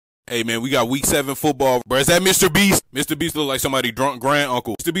Hey, man, we got week 7 football. Bro, is that Mr. Beast? Mr. Beast look like somebody drunk grand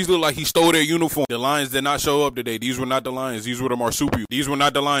uncle. Mr. Beast look like he stole their uniform. The Lions did not show up today. These were not the Lions. These were the Marsupials. These were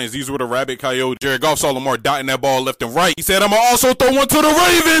not the Lions. These were the Rabbit Coyotes. Jared Goff saw Lamar dotting that ball left and right. He said, I'm going to also throw one to the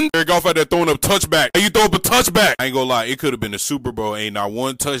Ravens. Jared Goff had that throwing up touchback. Hey, you throw up a touchback. I ain't gonna lie. It could have been a Super Bowl. Ain't not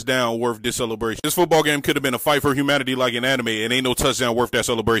one touchdown worth this celebration. This football game could have been a fight for humanity like an anime, and ain't no touchdown worth that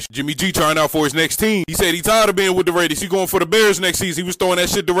celebration. Jimmy G trying out for his next team. He said he tired of being with the Raiders. He going for the Bears next season. He was throwing that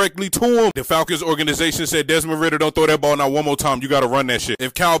shit directly to him. The Falcons organization said, Desmond Ridder, don't throw that ball now one more time. You got to run that shit.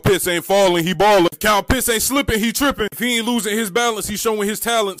 If Kyle Pitts ain't falling, he balling. If Kyle Pitts ain't slipping, he tripping. If he ain't losing his balance, he's showing his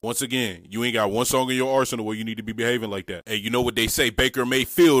talents. Once again, you ain't got one song in your arsenal where you need to be behaving like that. Hey, you know what they say, Baker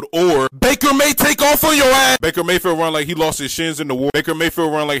Mayfield, or Baker may take off on your ass. Baker Mayfield run like he lost his shins in the war. Baker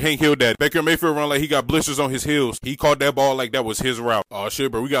Mayfield run like Hank Hill dad. Baker Mayfield run like he got blisters on his heels. He caught that ball like that was his route. Oh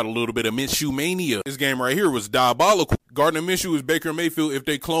shit, bro, we got a little bit of Minshew mania. This game right here was diabolical. Gardner Minshew is Baker Mayfield if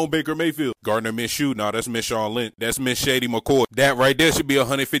they clone Baker Mayfield. Gardner Minshew, nah, that's Minshawn Lynch. That's Miss Shady McCoy. That right there should be a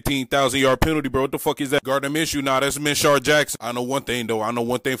 115,000-yard penalty, bro. What the fuck is that? Gardner Minshew, nah, that's Minshar Jackson. I know one thing, though. I know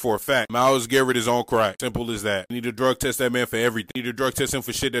one thing for a fact. Myles Garrett is on crack. Simple as that. You need to drug test that man for everything. You need to drug test him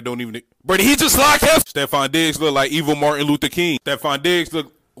for shit that don't even... Bro, he just locked him. Stephon Diggs look like evil Martin Luther King. Stephon Diggs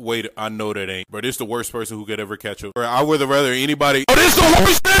look... Wait, I know that ain't. Bro, this the worst person who could ever catch up. Bro, I would rather anybody... Oh, this the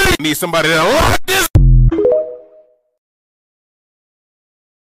worst thing! Need somebody that lock this...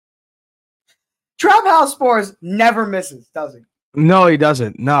 Trap House Sports never misses, does he? No, he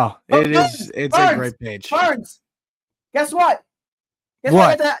doesn't. No, But it's a great page. Burns, guess what? Guess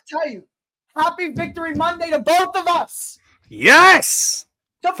what I have to tell you? Happy Victory Monday to both of us. Yes!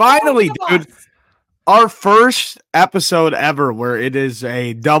 To Finally, both of dude. us. Our first episode ever where it is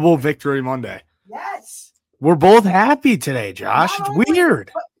a double Victory Monday. Yes. We're both happy today, Josh. It's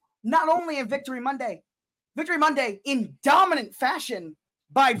weird. Not only in Victory Monday in dominant fashion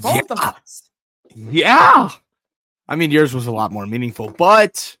by both of us. Yeah. I mean, yours was a lot more meaningful,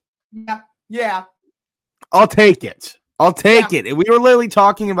 but Yeah. I'll take it. And we were literally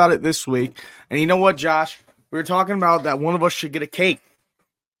talking about it this week. And you know what, Josh? We were talking about that one of us should get a cake.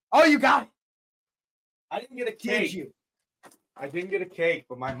 Oh, you got it. I didn't get a Cake. cake. I didn't get a cake,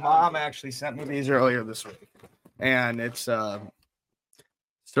 but my mom actually sent me these earlier this week. And it's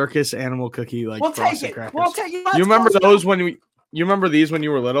circus animal cookie like We'll take frosted it. crackers. We'll take it. You remember those you remember these when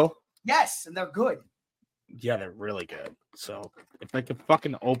you were little? Yes, and they're good. Yeah, they're really good. So if I could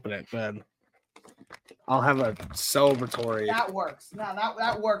fucking open it, then I'll have a celebratory. That works. No,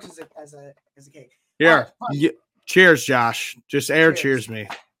 that works as a cake. Here. All right, Cheers, Josh. Just cheers Cheers. me.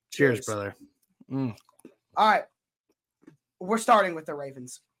 Cheers, brother. All right. We're starting with the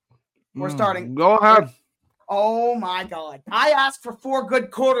Ravens. We're starting. Go ahead. Oh my God. I asked for 4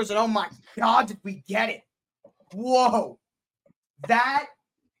 good quarters, and oh my God, did we get it? Whoa.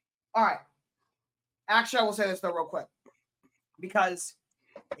 All right. Actually, I will say this though real quick. Because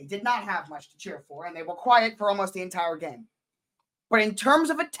they did not have much to cheer for, and they were quiet for almost the entire game. But in terms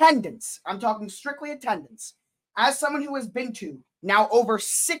of attendance, I'm talking strictly attendance, as someone who has been to now over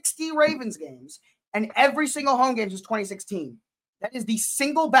 60 Ravens games, and every single home game since 2016, that is the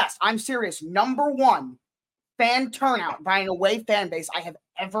single best, I'm serious, number 1 fan turnout by an away fan base I have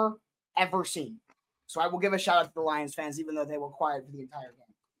ever seen. So I will give a shout out to the Lions fans, even though they were quiet for the entire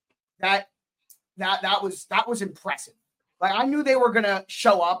game. That was impressive. Like, I knew they were gonna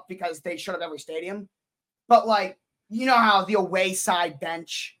show up because they showed up every stadium, but like, you know how the away side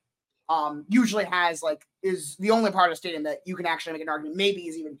bench usually has is the only part of the stadium that you can actually make an argument maybe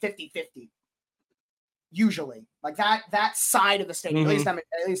is even 50-50. Usually, like that side of the stadium, at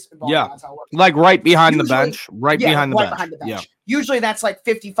least in Baltimore, that's how it works. Like right behind the bench, behind the bench. Yeah. Usually that's like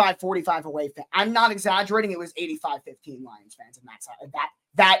 55-45 away fan. I'm not exaggerating. It was 85-15 Lions fans in that side.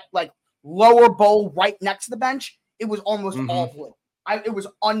 That like lower bowl right next to the bench, it was almost all blue. It was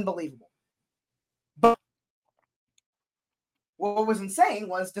unbelievable. But what was insane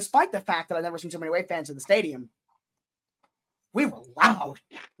was, despite the fact that I've never seen so many away fans in the stadium, we were loud.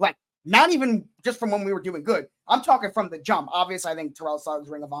 Like, not even just from when we were doing good. I'm talking from the jump. Obviously, I think Terrell Suggs'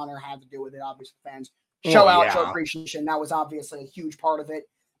 Ring of Honor had to do with it. Obviously, fans show appreciation. That was obviously a huge part of it.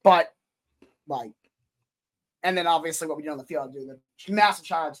 But, like, and then obviously what we did on the field, do the massive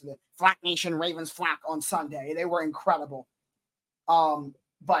shout out to the Flack Nation Ravens Flack on Sunday. They were incredible.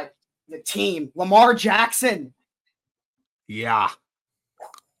 But the team, Lamar Jackson. Yeah.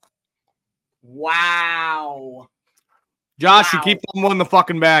 Wow. Josh, you keep fumbling the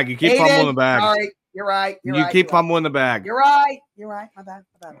fucking bag. You keep fumbling the bag. All right. You're right. You keep fumbling the bag. You're right. My bad.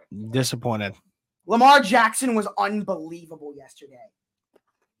 Disappointed. Lamar Jackson was unbelievable yesterday.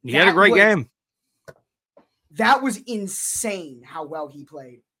 He had a great game. That was insane how well he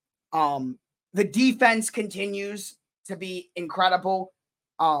played. The defense continues to be incredible.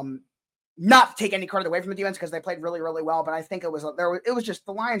 Not to take any credit away from the defense because they played really, really well, but I think it was just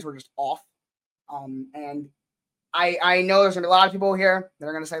the Lions were just off. And I know there's gonna be a lot of people here that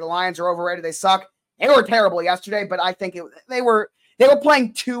are gonna say the Lions are overrated. They suck. They were terrible yesterday, but I think they were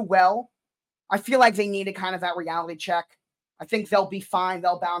playing too well. I feel like they needed kind of that reality check. I think they'll be fine.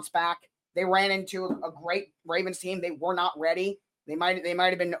 They'll bounce back. They ran into a great Ravens team. They were not ready. They might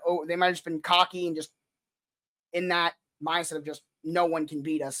have just been cocky and just in that mindset of just no one can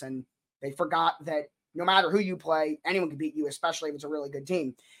beat us. And they forgot that no matter who you play, anyone can beat you, especially if it's a really good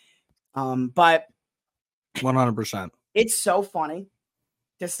team. But 100%. It's so funny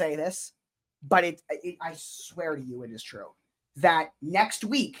to say this, but I swear to you, it is true that next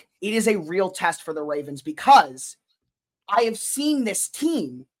week it is a real test for the Ravens because I have seen this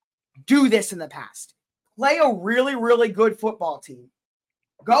team do this in the past. Play a really, really good football team,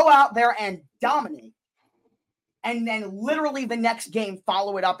 go out there and dominate, and then literally the next game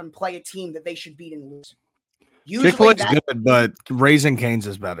follow it up and play a team that they should beat and lose. Chick-fil-A is good, but Raising Cane's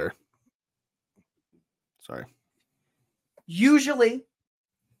is better. Sorry. Usually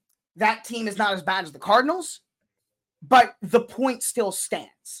that team is not as bad as the Cardinals, but the point still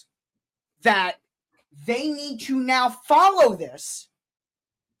stands that they need to now follow this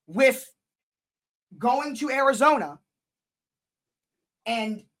with going to Arizona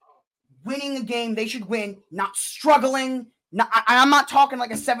and winning a game they should win, not struggling. I'm not talking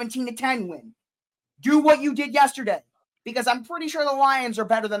like a 17-10 win. Do what you did yesterday because I'm pretty sure the Lions are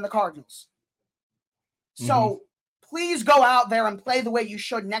better than the Cardinals. So please go out there and play the way you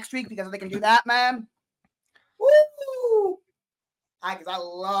should next week because if they can do that, man. Woo! Because I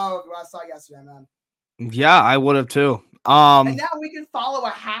loved what I saw yesterday, man. Yeah, I would have too. And now we can follow a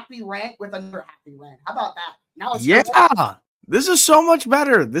happy rant with another happy rant. How about that? Now it's this is so much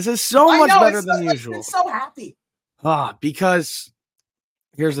better. This is so much better than usual. I'm so happy. Because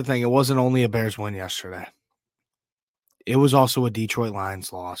here's the thing. It wasn't only a Bears win yesterday. It was also a Detroit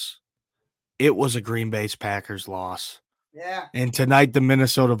Lions loss. It was a Green Bay Packers loss. Yeah. And tonight, the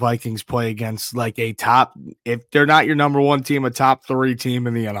Minnesota Vikings play against like a top, if they're not your number one team, a top 3 team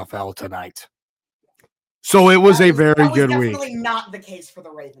in the NFL tonight. So it was a very good week. Definitely not the case for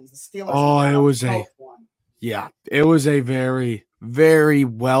the Ravens. The Steelers. It was a very, very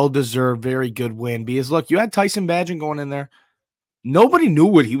well-deserved, very good win. Because look, you had Tyson Bagent going in there. Nobody knew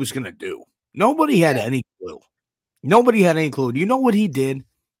what he was going to do. Nobody had any clue. Do you know what he did?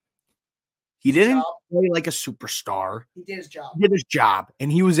 He didn't play like a superstar. He did his job.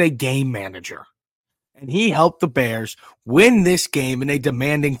 And he was a game manager. And he helped the Bears win this game in a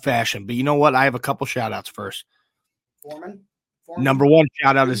demanding fashion. But you know what? I have a couple shout-outs first. Foreman? Number one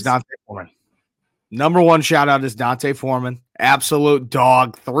shout-out is D'Onta Foreman. Absolute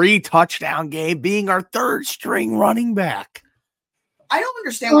dog. 3 touchdown game, being our 3rd string running back. I don't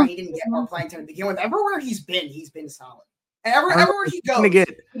understand why he didn't get more playing time to begin with. Everywhere he's been solid. And everywhere he goes,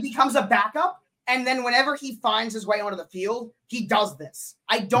 he becomes a backup. And then whenever he finds his way onto the field, he does this.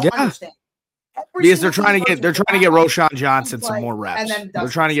 I don't understand. Because they're trying to get Roschon Johnson some more reps. They're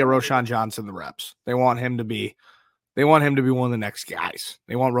trying to get Roschon Johnson the reps. They want him to be one of the next guys.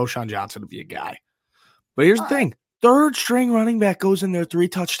 They want Roschon Johnson to be a guy. But here's the thing. 3rd string running back goes in their 3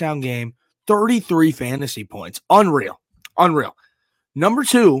 touchdown game, 33 fantasy points. Unreal. Number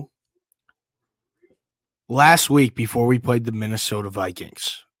 2, last week before we played the Minnesota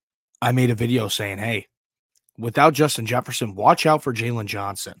Vikings, I made a video saying, hey, without Justin Jefferson, watch out for Jalen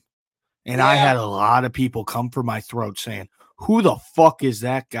Johnson. And I had a lot of people come for my throat saying, who the fuck is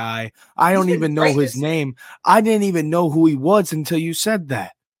that guy? I don't even know his name. I didn't even know who he was until you said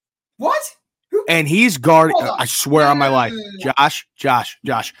that. What? And he's guarding. I swear on my life.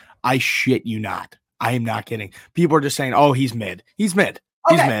 Josh, I shit you not. I am not kidding. People are just saying, oh, he's mid. He's mid.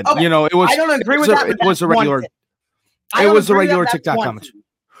 Okay. You know, it was. I don't agree with that. It was a regular. TikTok comments.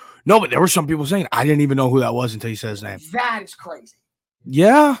 No, but there were some people saying, I didn't even know who that was until you said his name. That is crazy.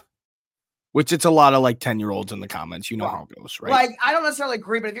 Yeah. Which it's a lot of like 10-year-olds in the comments. You know how it goes, right? Like, I don't necessarily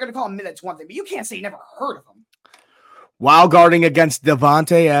agree, but if you're going to call him mid, that's one thing. But you can't say you never heard of him. While guarding against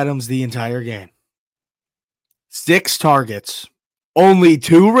Devontae Adams the entire game. 6 targets. Only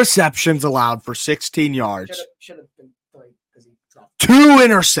 2 receptions allowed for 16 yards. Should have been 3 because he dropped. 2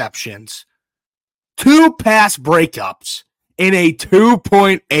 interceptions. 2 pass breakups. And a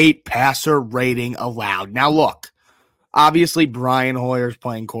 2.8 passer rating allowed. Now look. Obviously, Brian Hoyer's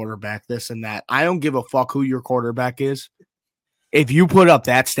playing quarterback, this and that. I don't give a fuck who your quarterback is. If you put up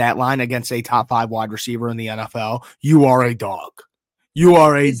that stat line against a top 5 wide receiver in the NFL, you are a dog. You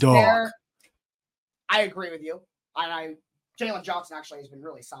are a dog. I agree with you. And Jalen Johnson actually has been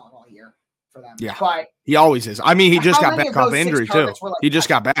really solid all year for them. Yeah, but he always is. I mean, he just got back off injury too. He just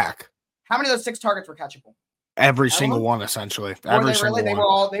got back. How many of those 6 targets were catchable? Every single one, essentially. Every single one. They were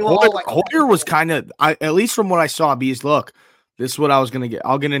all like Hoyer was kind of, at least from what I saw, Bees, look, this is what I was going to get.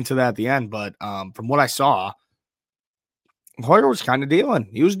 I'll get into that at the end, but from what I saw, Hoyer was kind of dealing.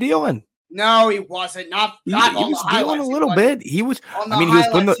 He was dealing. No, he wasn't. He was dealing a little bit. He was, I mean,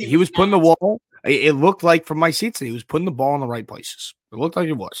 he was putting the wall. It looked like from my seats that he was putting the ball in the right places. It looked like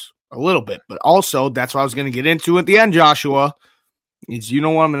it was a little bit, but also that's what I was going to get into at the end, Joshua. Is you know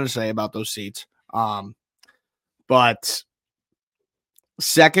what I'm going to say about those seats. But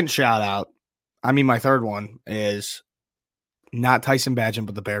second shout out, I mean, my third one is not Tyson Bagent,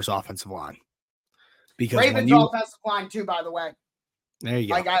 but the Bears offensive line. Because Ravens offensive line too, by the way. There you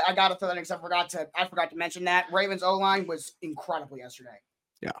go. I got to throw that in because I forgot to mention that. Ravens O-line was incredible yesterday.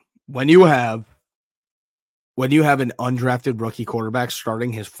 Yeah. When you have an undrafted rookie quarterback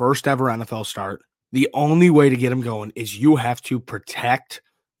starting his first ever NFL start, the only way to get him going is you have to protect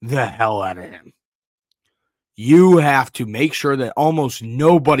the hell out of him. You have to make sure that almost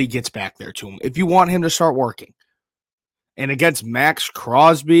nobody gets back there to him if you want him to start working. And against Max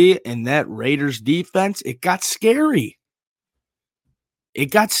Crosby and that Raiders defense, it got scary.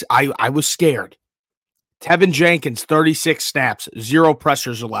 I was scared. Tevin Jenkins, 36 snaps, 0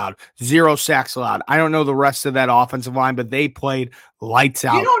 pressures allowed, 0 sacks allowed. I don't know the rest of that offensive line, but they played lights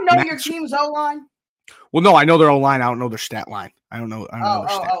out. You don't know your team's O-line? Well, no, I know their O-line. I don't know their stat line. I don't know their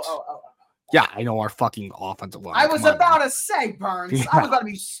stats. Oh. Yeah, I know our fucking offensive line. I was about to say, Burns. Yeah. I was about to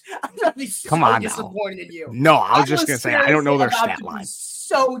be so disappointed in you. No, I was just going to say, I don't know their stat line.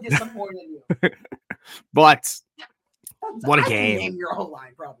 So disappointed in you. But what a game. Name your whole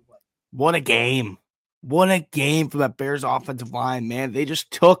line, probably. What a game. What a game for that Bears offensive line, man. They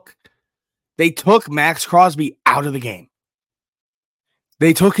took Max Crosby out of the game.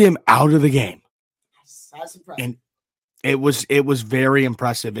 They took him out of the game. That's impressive. And it was very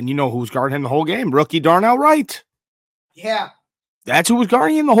impressive. And you know who was guarding him the whole game? Rookie Darnell Wright. Yeah. That's who was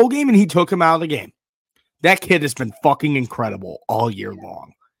guarding him the whole game, and he took him out of the game. That kid has been fucking incredible all year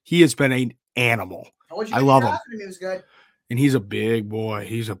long. He has been an animal. I love him. He was good. And he's a big boy.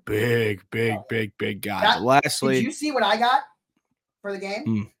 He's a big guy. Lastly, did you see what I got for the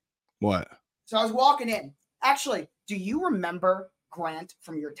game? What? So I was walking in. Actually, do you remember Grant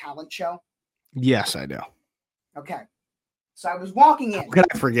from your talent show? Yes, I do. Okay. So I was walking in. How could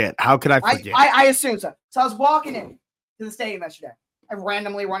I forget? I assume so. So I was walking in to the stadium yesterday. I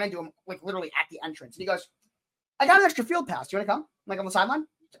randomly run into him, like literally at the entrance. And he goes, I got an extra field pass. Do you want to come? I'm like, on the sideline?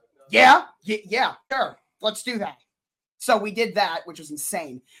 Yeah, sure. Let's do that. So we did that, which was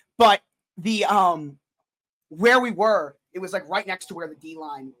insane. But the where we were, it was like right next to where the D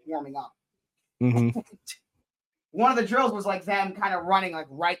line warming up. Mm-hmm. One of the drills was like them kind of running like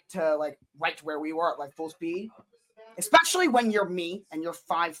right to where we were at like full speed. Especially when you're me and you're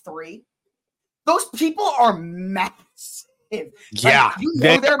 5'3". Those people are massive. Yeah. Like, you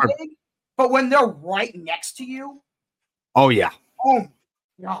know they're big, but when they're right next to you. Oh yeah. Oh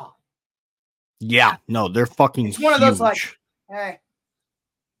God. Yeah, no, they're fucking huge. It's one of those like, hey.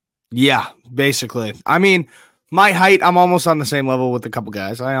 Yeah, basically. I mean, my height, I'm almost on the same level with a couple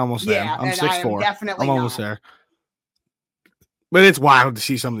guys. I almost am. I'm 6'4". I'm almost there. But it's wild to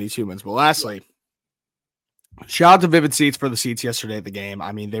see some of these humans. But lastly, shout out to Vivid Seats for the seats yesterday at the game.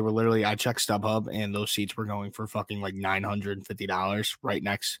 I mean, they were literally, I checked StubHub, and those seats were going for fucking like $950 right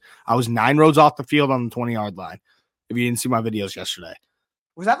next. I was 9 rows off the field on the 20-yard line. If you didn't see my videos yesterday.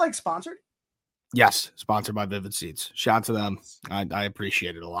 Was that like sponsored? Yes, sponsored by Vivid Seats. Shout out to them. I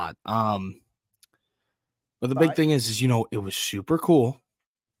appreciate it a lot. But the big thing is, you know, it was super cool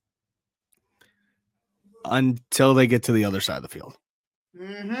until they get to the other side of the field.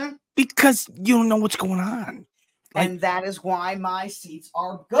 Mm-hmm. Because you don't know what's going on. And that is why my seats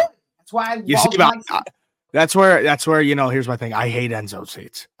are good. That's why I love my seats. That's where, you know, here's my thing. I hate end zone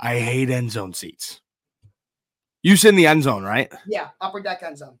seats. You sit in the end zone, right? Yeah, upper deck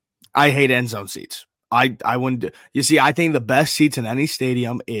end zone. I hate end zone seats. I wouldn't. You see, I think the best seats in any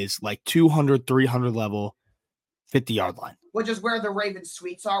stadium is like 200, 300 level, 50-yard line. Which is where the Ravens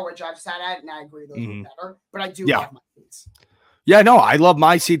suites are, which I've sat at, and I agree those are better. But I do love my seats. Yeah, no, I love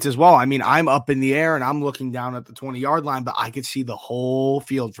my seats as well. I mean, I'm up in the air and I'm looking down at the 20-yard line, but I could see the whole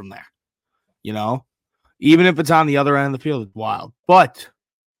field from there. You know, even if it's on the other end of the field, it's wild. But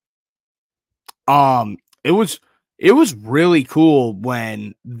it was really cool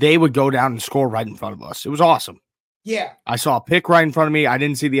when they would go down and score right in front of us. It was awesome. Yeah. I saw a pick right in front of me. I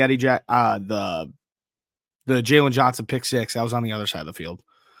didn't see the the Jalen Johnson pick 6. That was on the other side of the field.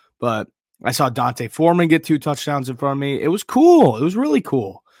 But I saw Dante Foreman get 2 touchdowns in front of me. It was cool. It was really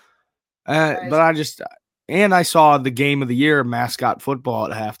cool. But I saw the game of the year, mascot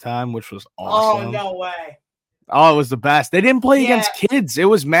football at halftime, which was awesome. Oh, no way. Oh, it was the best. They didn't play against kids. It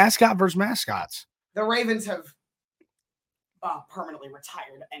was mascot versus mascots. The Ravens have permanently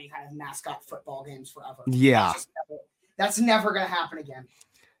retired any kind of mascot football games forever. Yeah. That's never going to happen again.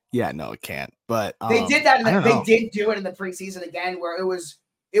 Yeah, no, it can't. But they did that. They did do it in the preseason again, where it was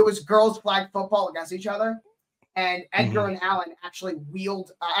girls flag football against each other, and Edgar and Allen actually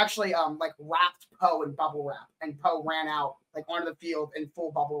wrapped Poe in bubble wrap, and Poe ran out like onto the field in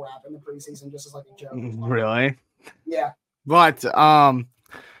full bubble wrap in the preseason, just as like a joke. Really? Yeah. But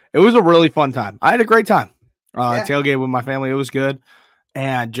it was a really fun time. I had a great time. Tailgate with my family. It was good.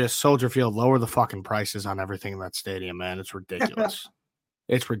 And just Soldier Field, lower the fucking prices on everything in that stadium, man. It's ridiculous.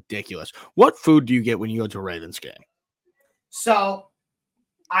 It's ridiculous. What food do you get when you go to a Ravens game? So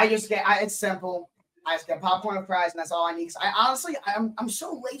I just get, it's simple. I just get popcorn and fries, and that's all I need. I'm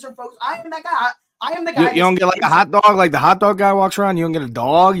so laser focused. I am that guy. I am the guy. You don't get like a hot dog, like the hot dog guy walks around. You don't get a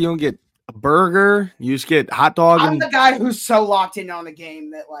dog. You don't get a burger. You just get hot dog. I'm the guy who's so locked in on the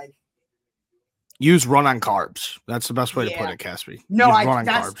game that like. Use run on carbs. That's the best way to put it, Caspi. No, that's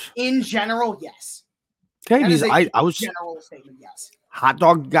carbs. In general, yes. Okay, because I was general statement, yes. Hot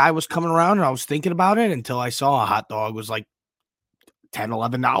dog guy was coming around, and I was thinking about it until I saw a hot dog was like $10,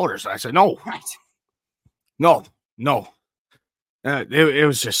 $11. I said, no. Right. No. It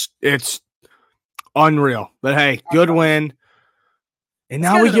was just, it's unreal. But hey, good win. And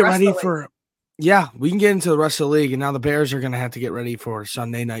now we get ready for, we can get into the rest of the league. And now the Bears are going to have to get ready for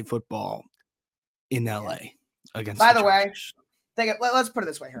Sunday Night Football in LA against. By the way, let's put it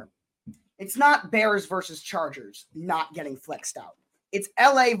this way here. It's not Bears versus Chargers not getting flexed out. It's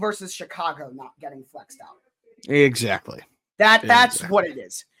LA versus Chicago not getting flexed out. Exactly. That's what it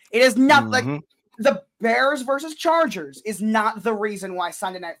is. It is not like the Bears versus Chargers is not the reason why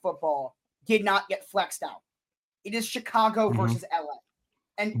Sunday Night Football did not get flexed out. It is Chicago versus LA.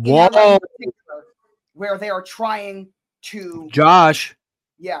 And in LA where they are trying to Josh.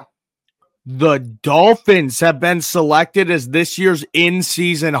 Yeah. The Dolphins have been selected as this year's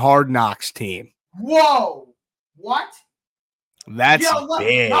in-season Hard Knocks team. Whoa. What? That's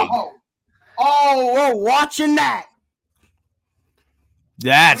big. No. Oh, we're watching that.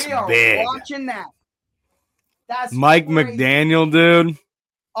 That's big. Watching that. That's Mike crazy. McDaniel, dude.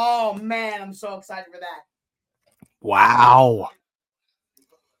 Oh, man. I'm so excited for that. Wow.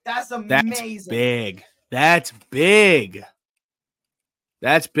 That's amazing. That's big. That's big.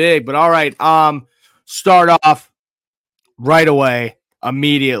 That's big. But all right. Start off right away,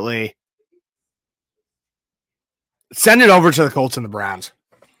 immediately. Send it over to the Colts and the Browns.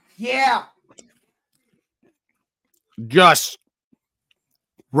 Yeah. Just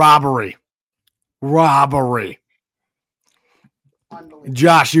robbery.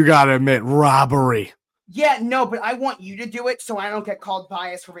 Josh, you got to admit, robbery. Yeah, no, but I want you to do it so I don't get called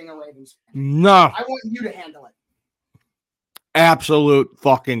biased for being a Ravens fan. No. I want you to handle it. Absolute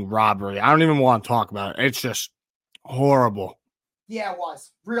fucking robbery. I don't even want to talk about it. It's just horrible. Yeah, it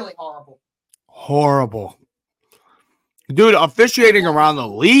was. Really horrible. Horrible. Dude, officiating around the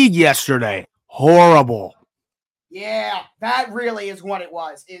league yesterday. Horrible. Yeah, that really is what it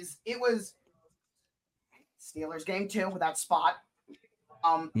was. It was Steelers game 2 with that spot.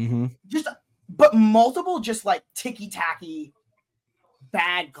 But multiple just like ticky-tacky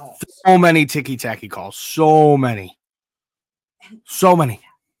bad calls. So many ticky-tacky calls. So many.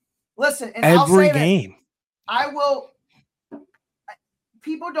 Listen, and every game.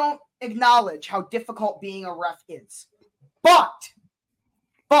 People don't acknowledge how difficult being a ref is. But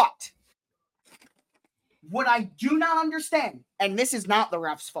what I do not understand, and this is not the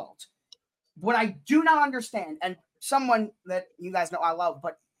ref's fault, what I do not understand, and someone that you guys know I love,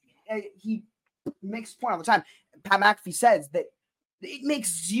 but he makes a point all the time, Pat McAfee says that it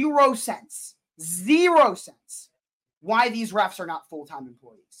makes zero sense why these refs are not full-time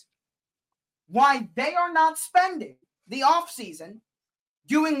employees. Why they are not spending the offseason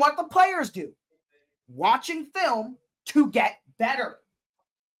doing what the players do, watching film to get better.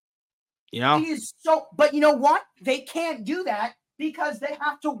 Yeah. It is so, but you know what? They can't do that because they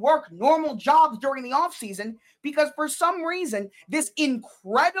have to work normal jobs during the offseason because for some reason, this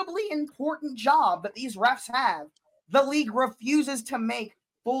incredibly important job that these refs have, the league refuses to make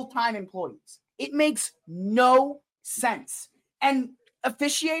full-time employees. It makes no sense. And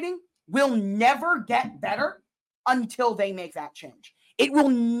officiating will never get better until they make that change. It will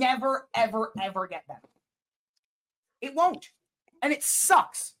never, ever, ever get better. It won't. And it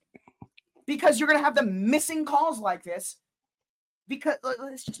sucks because you're going to have them missing calls like this because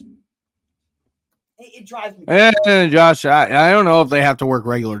It drives me. Josh, I don't know if they have to work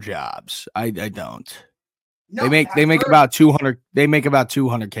regular jobs. I don't. No, they make about 200. They make about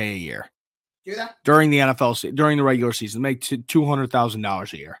 $200K a year. Do that during the NFL during the regular season? They make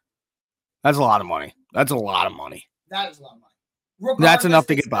 $200,000 a year. That's a lot of money. That's a lot of money. That is a lot of money. Regardless, that's enough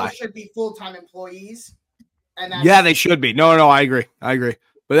to get by. Should be full-time employees. And yeah, they should be. No, I agree.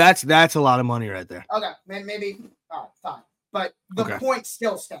 But that's a lot of money right there. Okay, maybe. All right, fine. But the point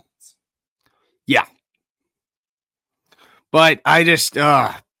still stands. Yeah. But I just,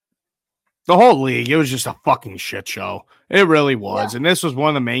 the whole league, it was just a fucking shit show. It really was. Yeah. And this was one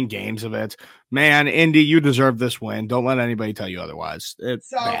of the main games of it. Man, Indy, you deserve this win. Don't let anybody tell you otherwise. It's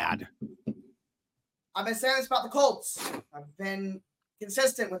bad. I've been saying this about the Colts. I've been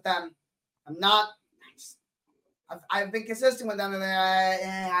consistent with them. I've been consistent with them,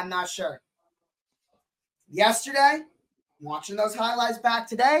 and I'm not sure. Yesterday, watching those highlights back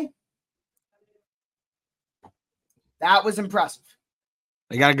today, that was impressive.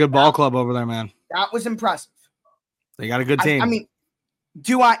 They got a good ball club over there, man. That was impressive. They got a good team. I mean,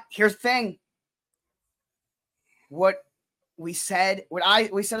 here's the thing. What we said at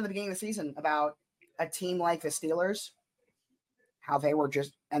the beginning of the season about a team like the Steelers, how they were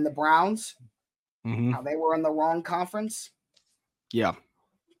and the Browns, how they were in the wrong conference. Yeah.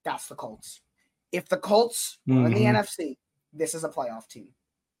 That's the Colts. If the Colts are in the NFC, this is a playoff team.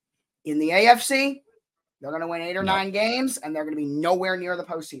 In the AFC, they're going to win 8 or 9 games, and they're going to be nowhere near the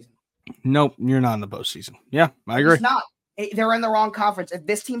postseason. Nope, you're not in the postseason. Yeah, I agree. It's not. They're in the wrong conference. If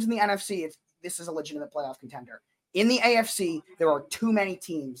this team's in the NFC, this is a legitimate playoff contender. In the AFC, there are too many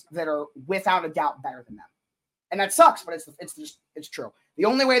teams that are without a doubt better than them. And that sucks, but it's true. The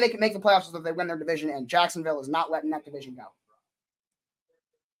only way they can make the playoffs is if they win their division, and Jacksonville is not letting that division go.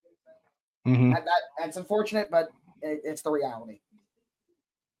 That's unfortunate, but it's the reality.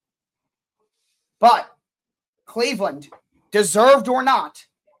 But Cleveland, deserved or not,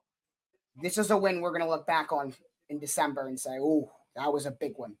 this is a win we're going to look back on in December and say, "Ooh, that was a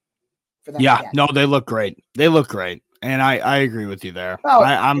big one for them." Yeah, no, they look great. And I agree with you there.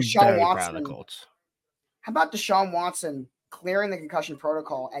 I'm very proud of the Colts. How about Deshaun Watson clearing the concussion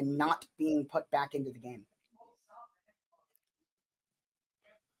protocol and not being put back into the game?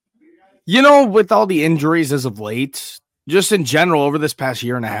 You know, with all the injuries as of late, just in general over this past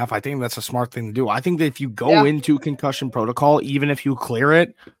year and a half, I think that's a smart thing to do. I think that if you go into concussion protocol, even if you clear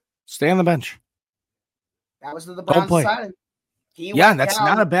it, stay on the bench. That was the Browns decided. That's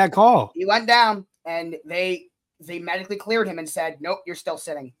not a bad call. He went down, and they medically cleared him and said, "Nope, you're still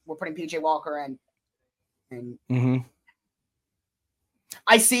sitting. We're putting PJ Walker in." And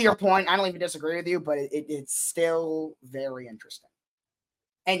I see your point. I don't even disagree with you, but it's still very interesting.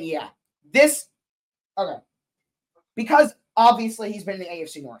 And because obviously he's been in the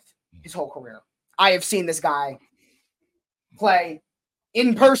AFC North his whole career. I have seen this guy play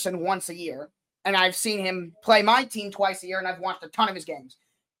in person once a year, and I've seen him play my team twice a year, and I've watched a ton of his games.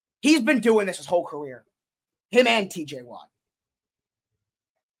 He's been doing this his whole career. Him and TJ Watt.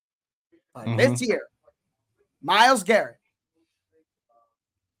 But this year, Myles Garrett,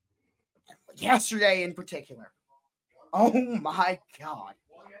 yesterday in particular, oh my God.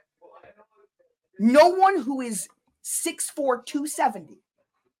 No one who is 6'4", 270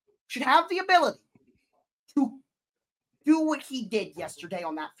 should have the ability to do what he did yesterday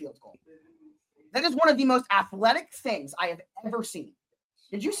on that field goal. That is one of the most athletic things I have ever seen.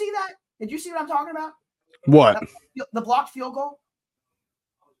 Did you see that? Did you see what I'm talking about? What? The blocked field goal?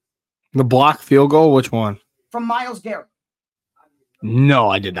 The blocked field goal? Which one? From Myles Garrett. No,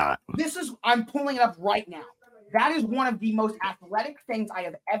 I did not. I'm pulling it up right now. That is one of the most athletic things I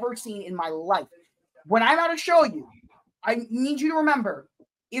have ever seen in my life. When I'm about to show you, I need you to remember,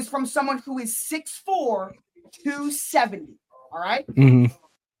 is from someone who is 6'4", 270. All right?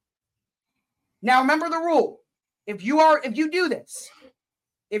 Now remember the rule. If you do this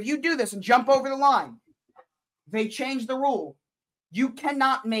and jump over the line, they change the rule. You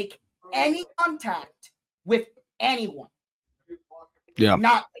cannot make any contact with anyone. Yeah.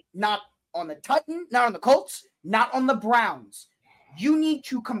 Not on the Titans, not on the Colts, not on the Browns. You need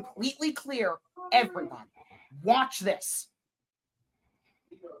to completely clear everyone. Watch this.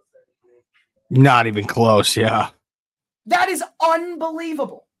 Not even close, yeah. That is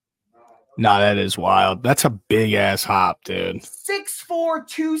unbelievable. No, that is wild. That's a big ass hop, dude. 6'4",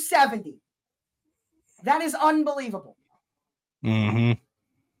 270. That is unbelievable.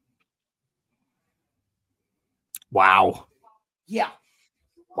 Wow. Yeah.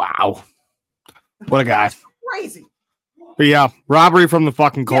 Wow. What a guy. That's crazy. But yeah, robbery from the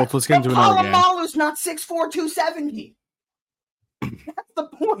fucking Colts. Let's get into another game. Polamalu's not 6'4", 270. That's the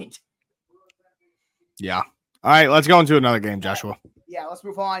point. Yeah. All right, let's go into another game, Joshua. Yeah, let's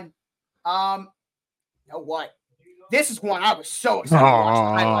move on. You know what? This is one I was so excited to watch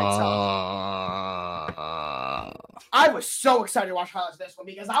the highlights of. I was so excited to watch highlights of this one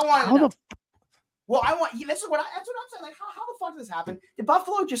because I wanted to know. This is what that's what I'm saying. Like, how the fuck did this happen? Did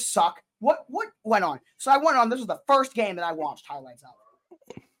Buffalo just suck? What went on? So I went on. This was the first game that I watched highlights of.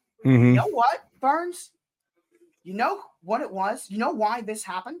 Mm-hmm. You know what, Burns? You know what it was? You know why this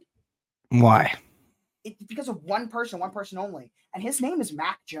happened? Why? It's because of one person only, and his name is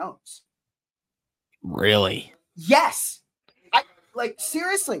Mac Jones. Really? Yes.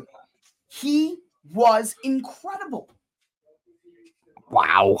 Seriously. He was incredible.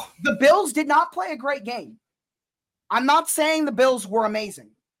 Wow. The Bills did not play a great game. I'm not saying the Bills were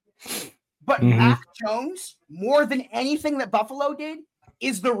amazing. But Mac Jones, more than anything that Buffalo did,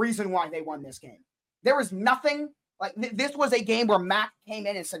 is the reason why they won this game. There was nothing like this was a game where Mac came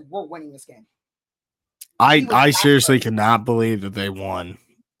in and said, "We're winning this game." I seriously cannot believe that they won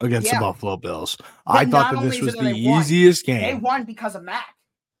against the Buffalo Bills. But I thought that this was the easiest game. They won because of Mac.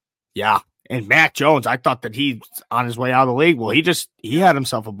 Yeah. And Mac Jones, I thought that he's on his way out of the league. Well, he had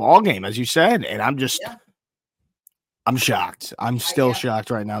himself a ball game, as you said. And I'm shocked. I'm still shocked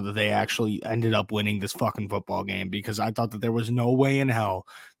right now that they actually ended up winning this fucking football game because I thought that there was no way in hell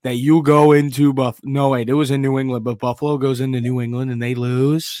that you go into No, wait, it was in New England, but Buffalo goes into New England and they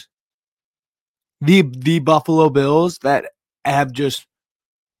lose. The Buffalo Bills that have just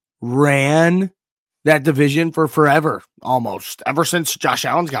ran that division for forever, almost ever since Josh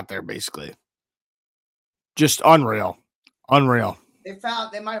Allen's got there, basically. Just unreal. They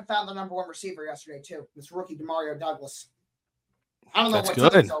might have found the number one receiver yesterday too. This rookie Demario Douglas. I don't know what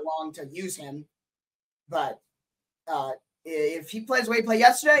took so long to use him, but if he plays the way he played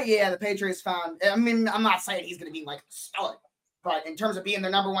yesterday, the Patriots found. I mean, I'm not saying he's going to be like a stud, but in terms of being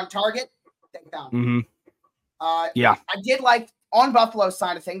their number one target, they found him. I did like on Buffalo's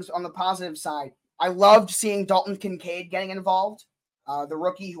side of things. On the positive side, I loved seeing Dalton Kincaid getting involved. The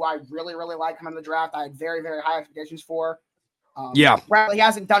rookie who I really, really like coming in the draft. I had very, very high expectations for. He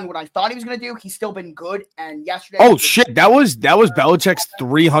hasn't done what I thought he was going to do. He's still been good. And yesterday. Oh shit! That was Belichick's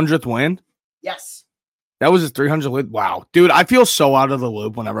 300th win. Yes. That was his 300th win. Wow, dude! I feel so out of the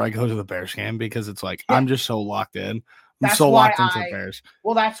loop whenever I go to the Bears game because it's like I'm just so locked in. I'm so locked into the Bears.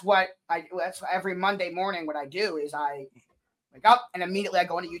 Well, that's every Monday morning. What I do is I wake up and immediately I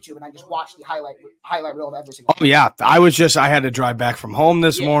go into YouTube and I just watch the highlight reel of every single. Oh yeah, I had to drive back from home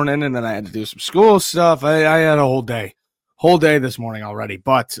this morning and then I had to do some school stuff. I had a whole day this morning already.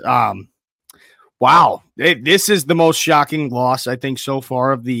 But wow, this is the most shocking loss I think so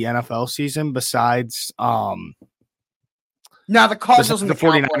far of the NFL season. Besides, now the Cardinals and the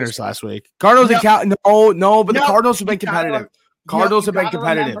 49ers last week. Cardinals and the Cardinals have been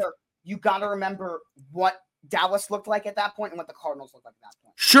competitive. You got to remember what Dallas looked like at that point and what the Cardinals looked like at that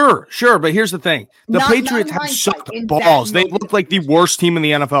point. Sure, but here's the thing: the Patriots have sucked balls. They look like the worst team in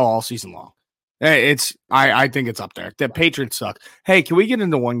the NFL all season long. I think it's up there. The Patriots suck. Hey, can we get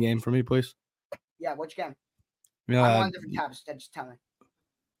into one game for me, please? Yeah, which game? I'm on different tabs. Just tell me.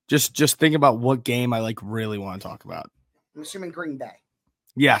 Just think about what game I really want to talk about. I'm assuming Green Bay.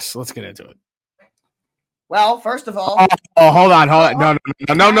 Yes, let's get into it. Well, first of all, hold on. No.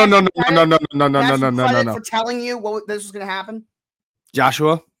 For telling you what this was going to happen.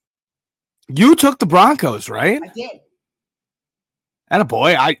 Joshua, you took the Broncos, right? I did.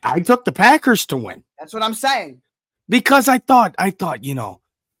 Attaboy, I took the Packers to win. That's what I'm saying. Because I thought,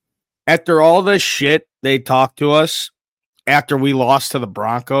 after all the shit they talked to us after we lost to the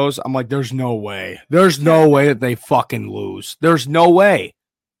Broncos, I'm like, there's no way. There's no way that they fucking lose. There's no way.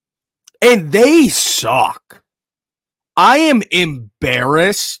 And they suck. I am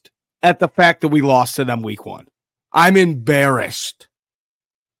embarrassed at the fact that we lost to them week 1. I'm embarrassed.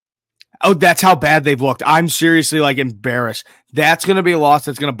 Oh, that's how bad they've looked. I'm seriously embarrassed. That's going to be a loss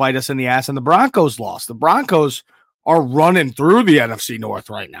that's going to bite us in the ass. And the Broncos lost. The Broncos are running through the NFC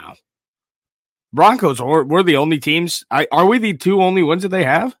North right now. Broncos, we're the only teams. Are we the 2 only wins that they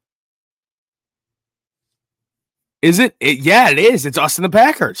have? Is it? Yeah, it is. It's us and the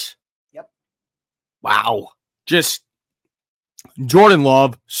Packers. Yep. Wow. Just Jordan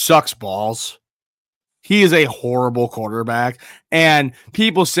Love sucks balls. He is a horrible quarterback. And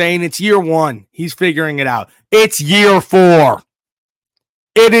people saying it's year 1. He's figuring it out. It's year 4.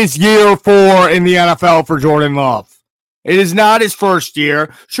 It is year 4 in the NFL for Jordan Love. It is not his first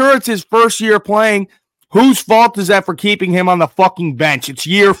year. Sure, it's his first year playing. Whose fault is that for keeping him on the fucking bench? It's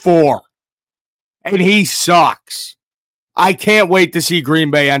year 4. And he sucks. I can't wait to see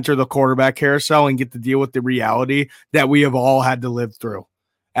Green Bay enter the quarterback carousel and get to deal with the reality that we have all had to live through.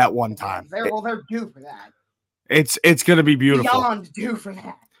 at one time. They're due for that. It's going to be beautiful. Beyond due for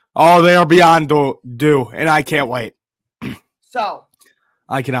that. Oh, they are beyond due, and I can't wait. So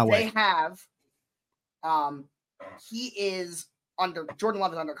I cannot wait. They have, Jordan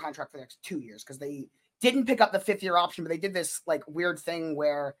Love is under contract for the next 2 years because they didn't pick up the 5th-year option, but they did this like weird thing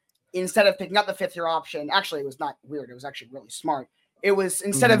where instead of picking up the 5th-year option, actually it was not weird. It was actually really smart. It was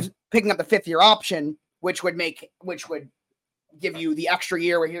instead of picking up the 5th-year option, which would give you the extra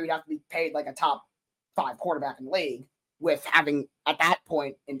year where you'd have to be paid like a top 5 quarterback in the league with having at that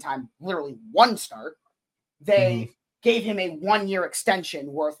point in time literally 1 start. They gave him a 1-year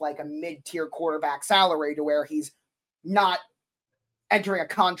extension worth like a mid-tier quarterback salary to where he's not entering a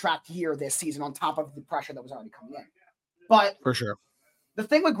contract year this season on top of the pressure that was already coming in. But for sure, the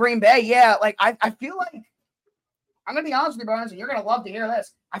thing with Green Bay, like I feel like I'm gonna be honest with you, Brian, and you're gonna love to hear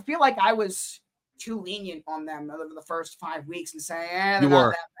this. I feel like I was too lenient on them over the first 5 weeks and saying, they're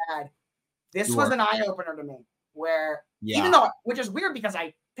not that bad. This was an eye-opener to me where even though, which is weird because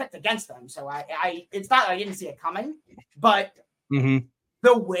I picked against them. So it's not that I didn't see it coming, but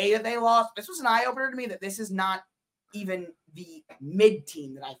the way that they lost, this was an eye-opener to me that this is not even the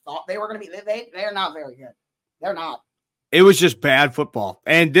mid-team that I thought they were going to be. They are not very good. They're not. It was just bad football.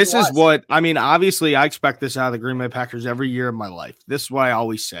 And this is what, I mean, obviously I expect this out of the Green Bay Packers every year of my life. This is what I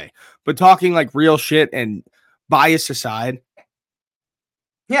always say. But talking like real shit and bias aside.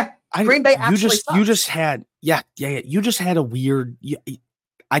 Yeah. Green Bay actually you just had a weird,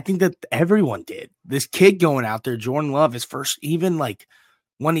 I think that everyone did. This kid going out there, Jordan Love, his first, even like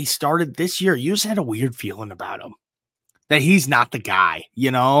when he started this year, you just had a weird feeling about him. That he's not the guy,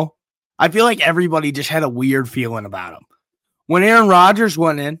 you know? I feel like everybody just had a weird feeling about him. When Aaron Rodgers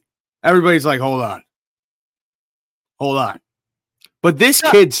went in, everybody's like, hold on. But this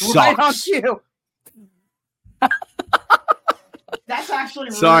kid sucks. Right on you. That's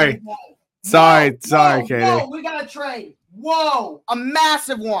actually sorry. Really Sorry, Katie. Whoa, we got a trade. Whoa, a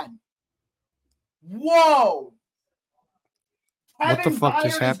massive one. Whoa. What the fuck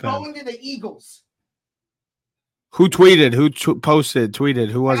just happened? Going to the Eagles. Who tweeted? Who tweeted?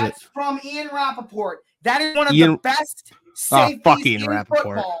 Who was That's it? From Ian Rappaport. That is one of the best safeties in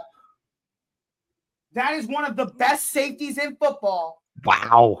football. That is one of the best safeties in football.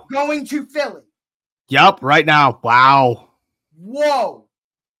 Wow. Going to Philly. Yep, right now. Wow. Whoa.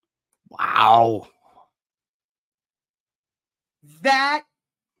 Wow. That.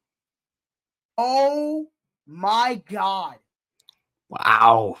 Oh my God.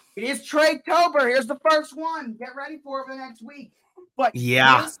 Wow. It is Trade-tober. Here's the first one. Get ready for it for the next week. But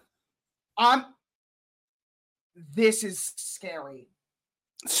yeah. This is scary.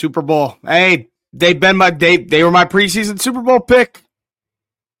 Super Bowl. Hey, they were my preseason Super Bowl pick.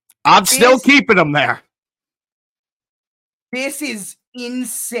 I'm still keeping them there. This is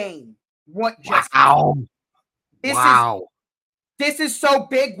insane. What just happened? This is so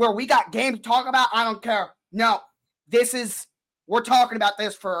big where we got games to talk about. I don't care. No. We're talking about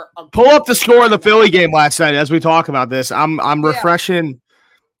this for pull up the score of the Philly game last night as we talk about this. I'm refreshing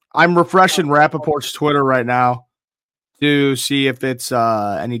Rappaport's Twitter right now to see if it's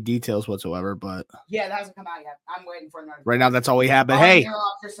any details whatsoever. But yeah, that hasn't come out yet. I'm waiting for it. Right now, that's all we have. But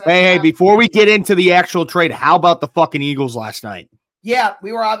hey, before we get into the actual trade, how about the fucking Eagles last night? Yeah,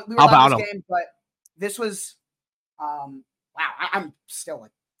 we were on this game, but this was wow. I'm still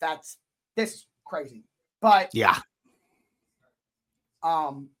like this is crazy. But yeah.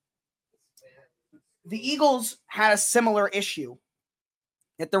 The Eagles had a similar issue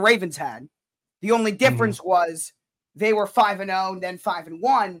that the Ravens had. The only difference was they were 5-0, then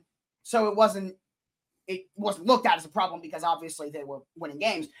 5-1. So it wasn't looked at as a problem because obviously they were winning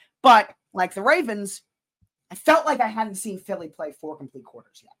games. But like the Ravens, I felt like I hadn't seen Philly play 4 complete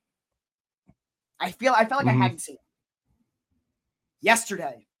quarters yet. I felt like I hadn't seen it.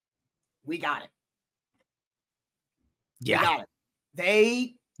 Yesterday, we got it. Yeah. We got it.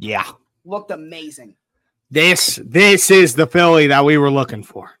 They looked amazing. This is the Philly that we were looking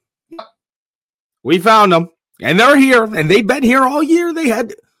for. Yep. We found them, and they're here, and they've been here all year. They've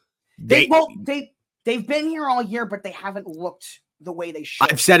been here all year, but they haven't looked the way they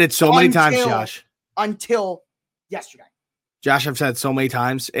should. I've said it so many times, Josh. Until yesterday. Josh, I've said it so many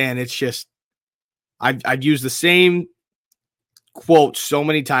times, and it's just I've used the same quote so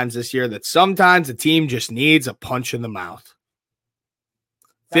many times this year that sometimes a team just needs a punch in the mouth.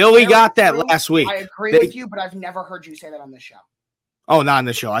 Philly got that last week. I agree with you, but I've never heard you say that on this show. Oh, not on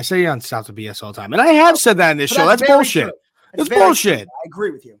this show. I say it on South of BS all the time. And I have said that in this show. That's bullshit. It's bullshit. I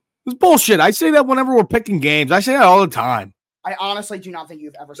agree with you. It's bullshit. I say that whenever we're picking games. I say that all the time. I honestly do not think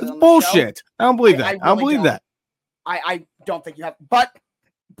you've ever said that on bullshit. I don't believe that. I don't believe that. I don't think you have. But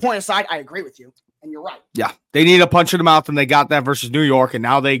point aside, I agree with you, and you're right. Yeah, they need a punch in the mouth, and they got that versus New York, and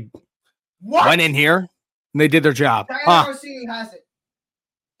now they went in here and they did their job. Diana Rossini has it.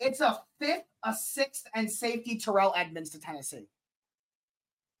 It's a 5th, a 6th, and safety Terrell Edmonds to Tennessee.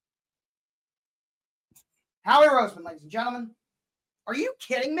 Howie Roseman, ladies and gentlemen. Are you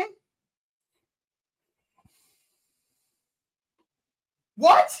kidding me?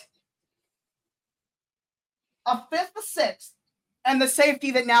 What? A 5th, a 6th, and the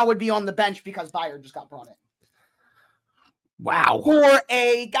safety that now would be on the bench because Byard just got brought in. Wow. For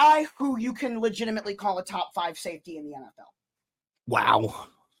a guy who you can legitimately call a top 5 safety in the NFL. Wow.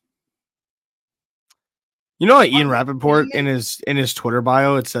 You know what, Ian Rappaport in his Twitter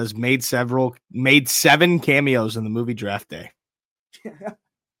bio, it says made 7 cameos in the movie Draft Day.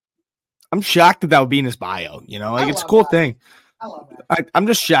 I'm shocked that would be in his bio. You know, like it's a cool thing. I love that. I'm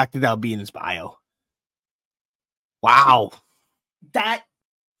just shocked that would be in his bio. Wow.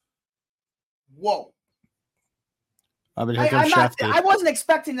 Whoa. I wasn't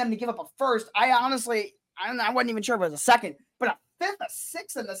expecting them to give up a first. I wasn't even sure if it was a second, but a 5th, a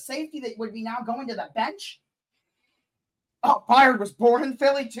 6th, and the safety that would be now going to the bench. Oh, Byard was born in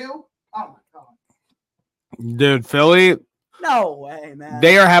Philly too? Oh my God. Dude, Philly. No way, man.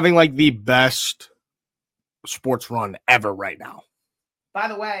 They are having like the best sports run ever right now. By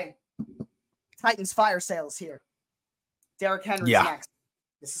the way, Titans fire sales here. Derrick Henry's next.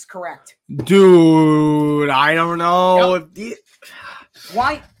 This is correct. Dude, I don't know. Yep.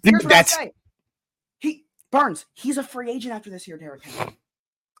 Why? Here's what I say. Burns, he's a free agent after this year, Derrick Henry.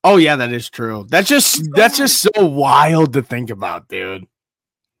 Oh yeah, that is true. That's just so wild to think about, dude.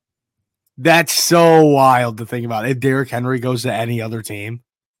 That's so wild to think about. If Derrick Henry goes to any other team,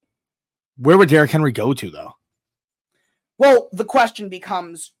 where would Derrick Henry go to, though? Well, the question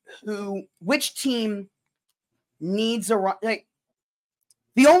becomes which team needs a run? Like,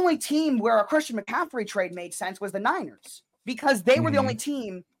 the only team where a Christian McCaffrey trade made sense was the Niners, because they were the only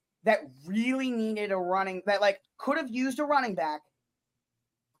team that really needed a running that like could have used a running back,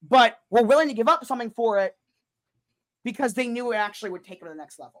 but were willing to give up something for it because they knew it actually would take them to the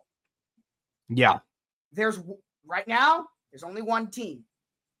next level. Yeah. Right now, there's only one team,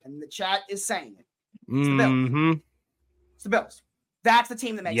 and the chat is saying it. It's the Bills. It's the Bills. That's the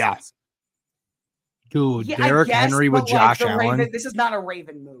team that makes sense. Dude, Derrick Henry with Josh Allen. This is not a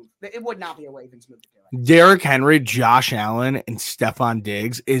Raven move. It would not be a Ravens move to do it. Derrick Henry, Josh Allen, and Stephon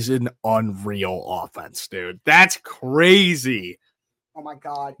Diggs is an unreal offense, dude. That's crazy. Oh, my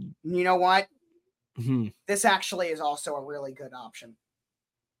God. You know what? Mm-hmm. This actually is also a really good option.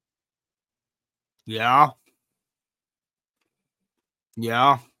 Yeah.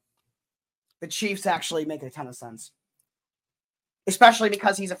 Yeah. The Chiefs actually make a ton of sense. Especially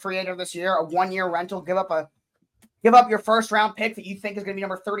because he's a free agent this year, a 1-year rental. Give up your first round pick that you think is going to be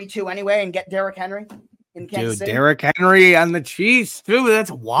number 32 anyway, and get Derrick Henry in Kansas City. Derrick Henry and the Chiefs, dude,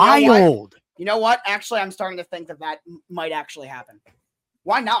 that's wild. You know what? Actually, I'm starting to think that might actually happen.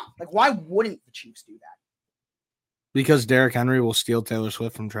 Why not? Like, why wouldn't the Chiefs do that? Because Derrick Henry will steal Taylor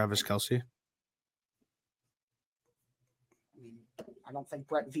Swift from Travis Kelce. I don't think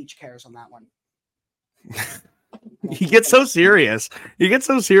Brett Veach cares on that one. He gets so serious. I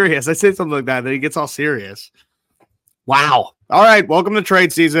say something like that, he gets all serious. Wow. All right. Welcome to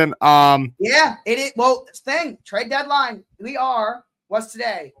trade season. Yeah, it is. Well, trade deadline. What's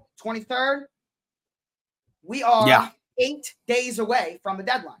today? 23rd. We are 8 days away from the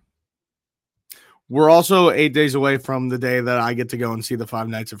deadline. We're also 8 days away from the day that I get to go and see the Five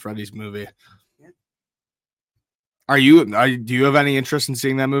Nights at Freddy's movie. Yeah. Do you have any interest in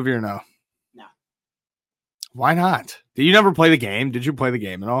seeing that movie or no? No. Why not? Did you never play the game? Did you play the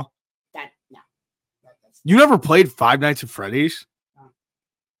game at all? No. You never played Five Nights at Freddy's? No.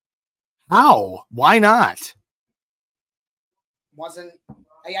 How? Why not?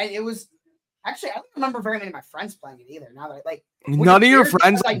 It was actually, I don't remember very many of my friends playing it either. Now that none of your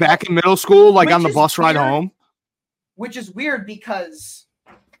friends back in middle school, like on the bus ride home? Which is weird because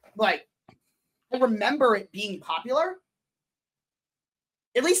I remember it being popular.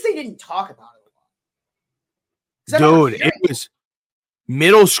 At least they didn't talk about it. Dude, it was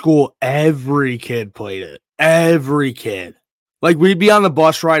middle school. Every kid played it. Every kid. Like, we'd be on the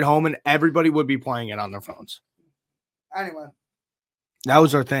bus ride home and everybody would be playing it on their phones. Anyway. That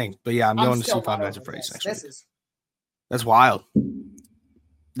was our thing. But yeah, I'm going to see Five Nights at Freddy's next week. That's wild.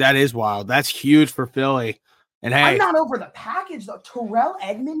 That is wild. That's huge for Philly. And hey, I'm not over the package though. Terrell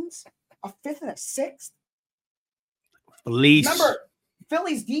Edmonds, a 5th and a 6th. Remember,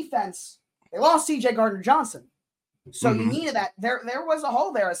 Philly's defense, they lost CJ Gardner-Johnson. So you needed that. There was a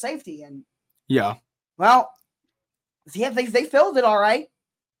hole there, a safety. And yeah. Well, yeah, they filled it all right.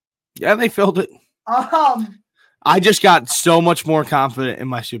 Yeah, they filled it. I just got so much more confident in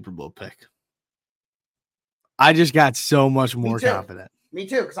my Super Bowl pick. I just got so much more confident. Me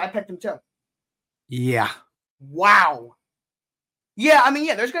too, because I picked him too. Yeah. Wow. Yeah, I mean,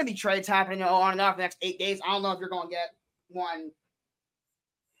 yeah, there's going to be trades happening on and off the next 8 days. I don't know if you're going to get one.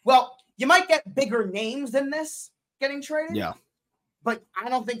 Well, you might get bigger names than this getting traded. Yeah. But I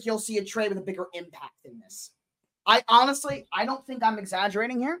don't think you'll see a trade with a bigger impact than this. I don't think I'm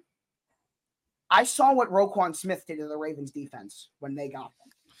exaggerating here. I saw what Roquan Smith did to the Ravens defense when they got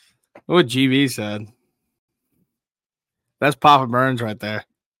them. What GV said. That's Papa Burns right there.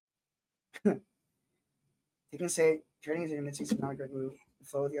 You can say trading is a mid-season not a great move.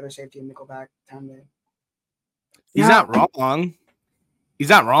 Flow with the other safety and nickelback time day. He's not wrong. He's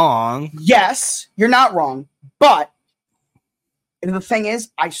not wrong. Yes, you're not wrong. But and the thing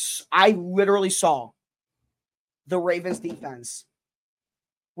is, I literally saw the Ravens defense,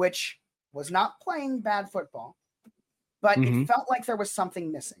 which was not playing bad football, but it felt like there was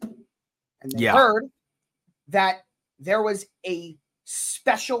something missing. And they heard that there was a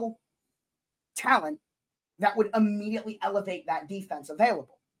special talent that would immediately elevate that defense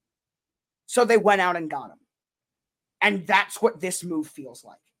available. So they went out and got him. And that's what this move feels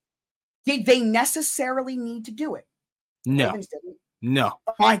like. Did they necessarily need to do it? No. No.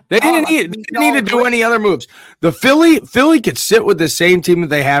 Oh they didn't need to do any other moves. The Philly could sit with the same team that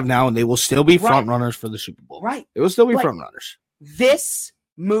they have now, and they will still be front runners for the Super Bowl. Right. It will still be front runners. This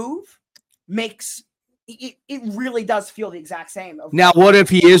move makes it really does feel the exact same. Now, what if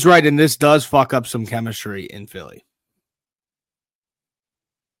he is right and this does fuck up some chemistry in Philly?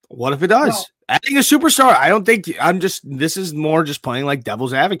 What if it does? Well, adding a superstar, I don't think this is more just playing like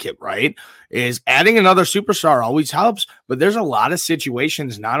devil's advocate, right? Is adding another superstar always helps, but there's a lot of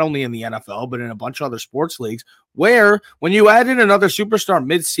situations, not only in the NFL, but in a bunch of other sports leagues, where when you add in another superstar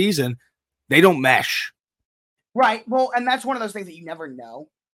mid-season, they don't mesh. Right. Well, and that's one of those things that you never know.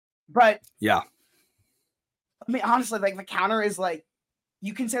 But yeah. I mean, honestly, like the counter is like,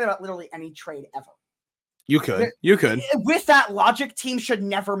 you can say that about literally any trade ever. You could. With that logic, teams should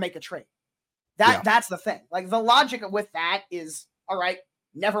never make a trade. That's the thing. Like the logic with that is, all right,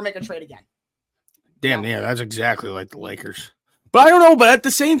 never make a trade again. Damn, yeah, that's exactly like the Lakers. But I don't know, but at the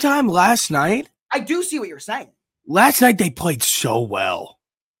same time, last night. I do see what you're saying. Last night, they played so well.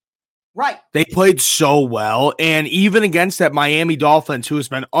 Right. They played so well. And even against that Miami Dolphins, who has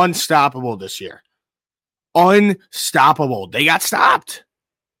been unstoppable this year. Unstoppable. They got stopped.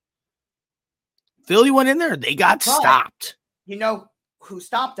 Philly went in there. They got stopped. You know who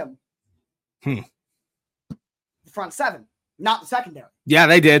stopped them? The front seven, not the secondary. Yeah,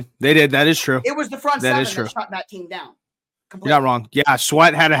 they did. That is true. It was the front seven that shut that team down. Completely. You're not wrong. Yeah,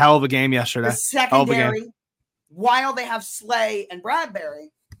 Sweat had a hell of a game yesterday. The secondary, while they have Slay and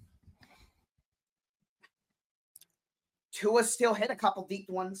Bradbury, Tua still hit a couple deep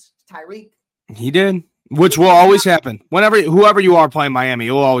ones. Tyreek. He did. Which will always happen. Whoever you are playing Miami,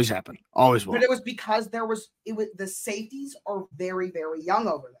 it will always happen. Always will. But it was because the safeties are very, very young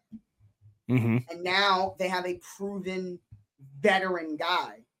over there. Mm-hmm. And now they have a proven veteran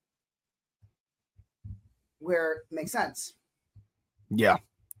guy where it makes sense. Yeah.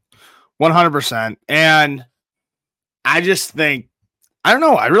 100%. And I just think, I don't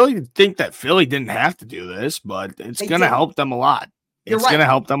know. I really think that Philly didn't have to do this, but it's going to help them a lot. It's going to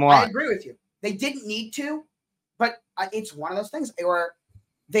help them a lot. I agree with you. They didn't need to, but it's one of those things where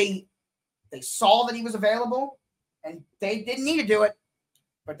they saw that he was available and they didn't need to do it,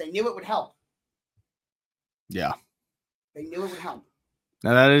 but they knew it would help. Yeah. They knew it would help.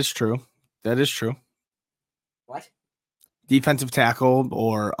 Now, that is true. That is true. What? Defensive tackle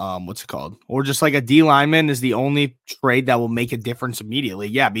or what's it called? Or just like a D lineman is the only trade that will make a difference immediately.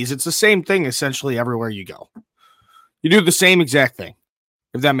 Yeah, because it's the same thing essentially everywhere you go. You do the same exact thing,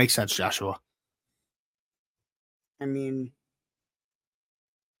 if that makes sense, Joshua. I mean,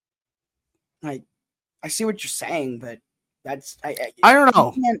 I see what you're saying, but that's I don't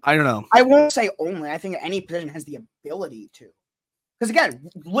know. I don't know. I won't say only. I think any position has the ability to. Because again,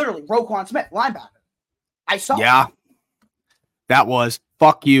 literally, Roquan Smith, linebacker. I saw. Yeah. That was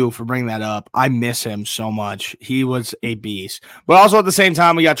fuck you for bringing that up. I miss him so much. He was a beast. But also at the same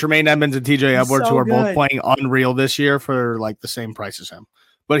time, we got Tremaine Edmonds and TJ Edwards, who are both playing unreal this year for like the same price as him.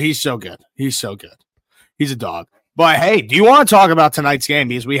 But he's so good. He's so good. He's a dog. But hey, do you want to talk about tonight's game?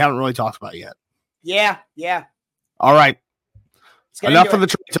 Because we haven't really talked about it yet. Yeah. All right. Enough for the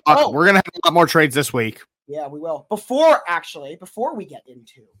trade talk. Oh. We're going to have a lot more trades this week. Yeah, we will. Before we get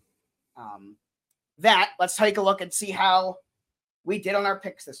into that, let's take a look and see how we did on our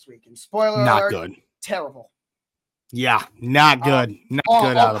picks this week. And spoiler alert, good. Terrible. Yeah, not good. Not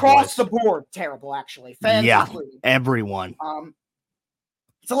good across the board. Terrible, actually. Fans included. Everyone.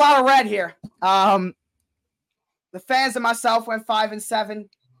 It's a lot of red here. The fans and myself went 5-7.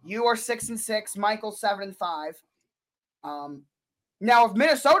 You are 6-6. Michael 7-5. Now, if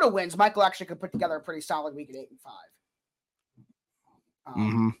Minnesota wins, Michael actually could put together a pretty solid week at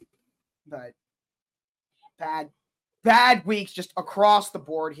 8-5. But bad weeks just across the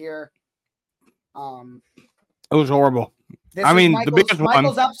board here. It was horrible. The biggest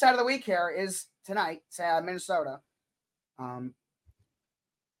Michael's upset of the week here is tonight, Minnesota.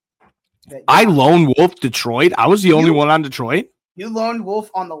 I lone wolf Detroit. I was the only one on Detroit. You lone wolf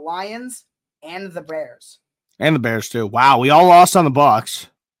on the Lions and the Bears. And the Bears too. Wow, we all lost on the Bucks.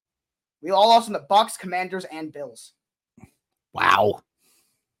 We all lost on the Bucks, Commanders, and Bills. Wow.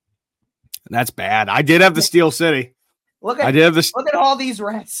 That's bad. I did have the Steel City. Look at all these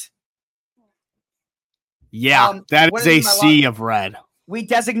reds. Yeah, that is a sea of red. We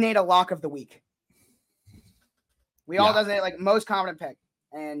designate a lock of the week. We all designate like most confident pick.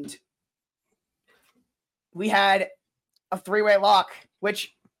 And we had a 3-way lock,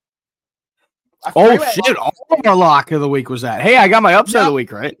 which all of our lock of the week was that. Hey, I got my upset of the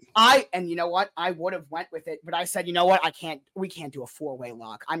week, right? And you know what? I would have went with it, but I said, you know what? We can't do a 4-way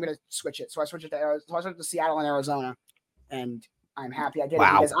lock. I'm gonna switch it. So I switched it to Seattle and Arizona. And I'm happy I did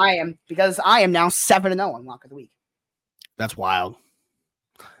it because I am now 7-0 on lock of the week. That's wild.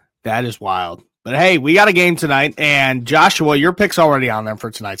 That is wild. But hey, we got a game tonight, and Joshua, your pick's already on there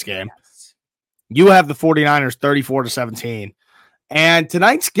for tonight's game. Yes. You have the 49ers 34-17. And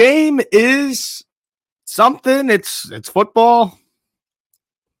tonight's game is something. It's football.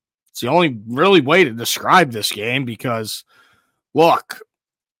 It's the only really way to describe this game because, look,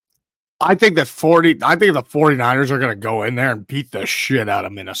 I think the 49ers are going to go in there and beat the shit out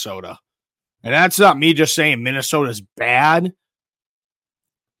of Minnesota. And that's not me just saying Minnesota's bad,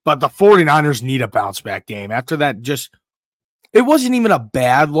 but the 49ers need a bounce back game. After that, it wasn't even a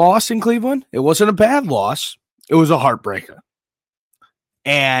bad loss in Cleveland. It wasn't a bad loss. It was a heartbreaker.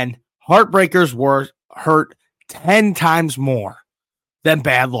 And heartbreakers were hurt 10 times more than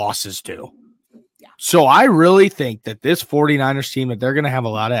bad losses do. Yeah. So I really think that this 49ers team, that they're going to have a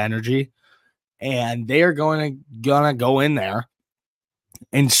lot of energy and they are going to go in there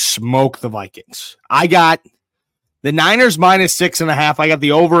and smoke the Vikings. I got the Niners minus 6.5. I got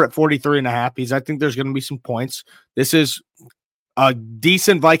the over at 43.5 because I think there's going to be some points. This is a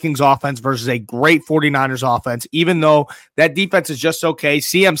decent Vikings offense versus a great 49ers offense, even though that defense is just okay.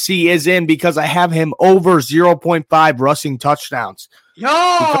 CMC is in because I have him over 0.5 rushing touchdowns.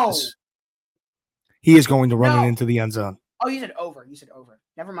 No! Because he is going to run it into the end zone. Oh, you said over.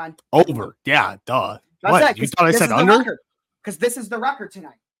 Never mind. Over. Yeah, duh. What? You thought I said under? Because this is the record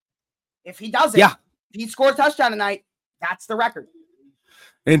tonight. If he does it, if he scores a touchdown tonight, that's the record.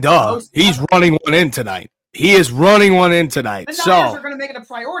 And he's running one in tonight. He is running one in tonight. The Niners are going to make it a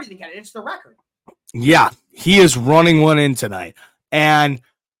priority to get it. It's the record. Yeah, he is running one in tonight. And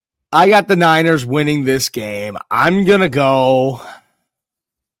I got the Niners winning this game. I'm going to go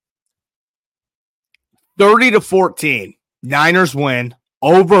 30-14. Niners win.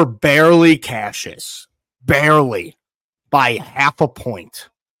 Over barely cashes. Barely. By half a point.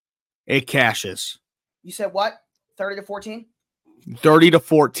 It cashes. You said what? 30-14?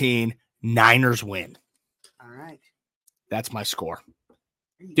 30-14. Niners win. All right. That's my score.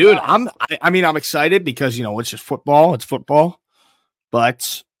 Dude, I'm excited because, it's just football. It's football.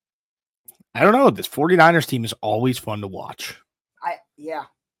 But I don't know. This 49ers team is always fun to watch. Always.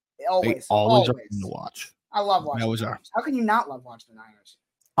 They always are fun to watch. I love watching. They always are. How can you not love watching the Niners?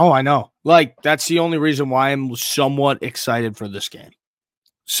 Oh, I know. That's the only reason why I'm somewhat excited for this game.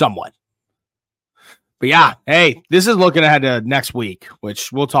 Somewhat. But yeah, hey, this is looking ahead to next week,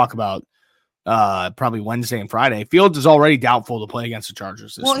 which we'll talk about probably Wednesday and Friday. Fields is already doubtful to play against the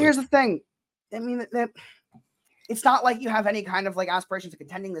Chargers this week. Here's the thing. I mean, it's not like you have any kind of aspirations of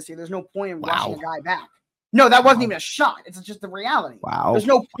contending this year. There's no point in rushing a guy back. No, that wasn't even a shot. It's just the reality. Wow. There's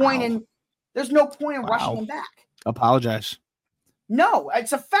no point in rushing him back. Apologize. No,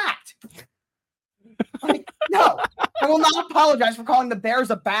 it's a fact. No, I will not apologize for calling the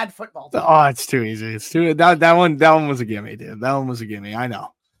Bears a bad football team. Oh, it's too easy. It's too that one was a gimme, dude. That one was a gimme. I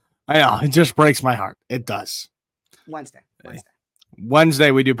know. It just breaks my heart. It does.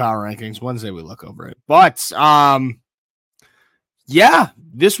 Wednesday we do power rankings. Wednesday we look over it. But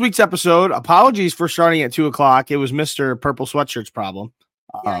this week's episode. Apologies for starting at 2:00. It was Mr. Purple Sweatshirt's problem.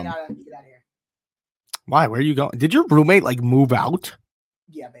 I gotta get out of here. Why? Where are you going? Did your roommate move out?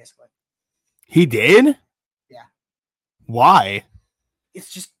 Yeah, basically. He did? Yeah. Why?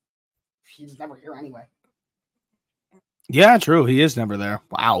 It's just he's never here anyway. Yeah, true. He is never there.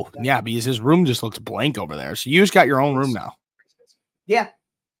 Wow. Yeah, because his room just looks blank over there. So you just got your own room now. Yeah.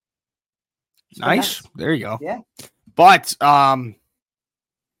 Nice. There you go. Yeah. But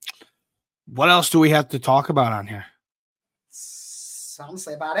what else do we have to talk about on here? That's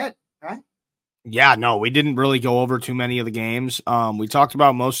honestly about it, right? Yeah, no, we didn't really go over too many of the games. We talked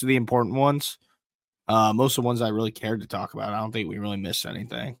about most of the important ones. Most of the ones I really cared to talk about. I don't think we really missed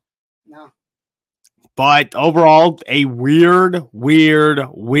anything. No. But overall, a weird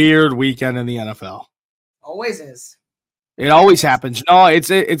weekend in the NFL. Always is. It always happens. No, it's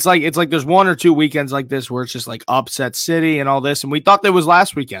like there's one or two weekends like this where it's just like upset city and all this. And we thought that was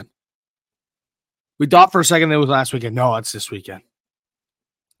last weekend. We thought for a second that it was last weekend. No, it's this weekend.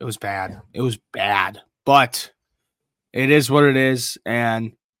 It was bad. It was bad. But it is what it is.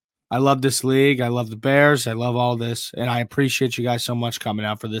 And I love this league. I love the Bears. I love all this. And I appreciate you guys so much coming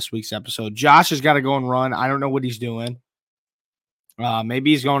out for this week's episode. Josh has got to go and run. I don't know what he's doing.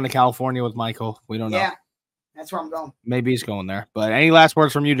 Maybe he's going to California with Michael. We don't know. Yeah, that's where I'm going. Maybe he's going there. But any last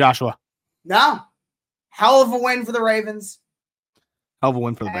words from you, Joshua? No. Hell of a win for the Ravens. Hell of a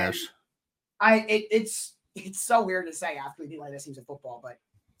win for the Bears. It's so weird to say after we beat like this teams in football, but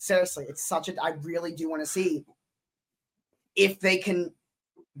seriously, I really do want to see if they can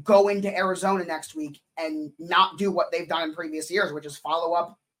go into Arizona next week and not do what they've done in previous years, which is follow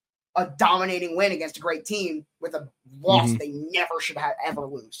up a dominating win against a great team with a loss they never should have ever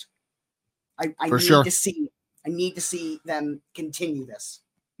lose. I need to see them continue this.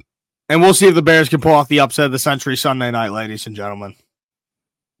 And we'll see if the Bears can pull off the upset of the century Sunday night, ladies and gentlemen.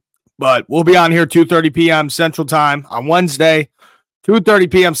 But we'll be on here 2:30 p.m. Central Time on Wednesday,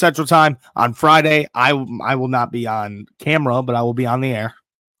 2:30 p.m. Central Time on Friday. I will not be on camera, but I will be on the air.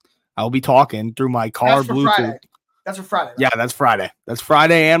 I will be talking through my car Bluetooth. Friday. That's for Friday. Right? Yeah, that's Friday. That's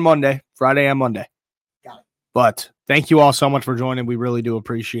Friday and Monday. Got it. But thank you all so much for joining. We really do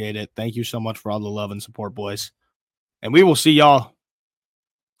appreciate it. Thank you so much for all the love and support, boys. And we will see y'all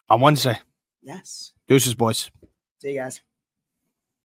on Wednesday. Yes. Deuces, boys. See you guys.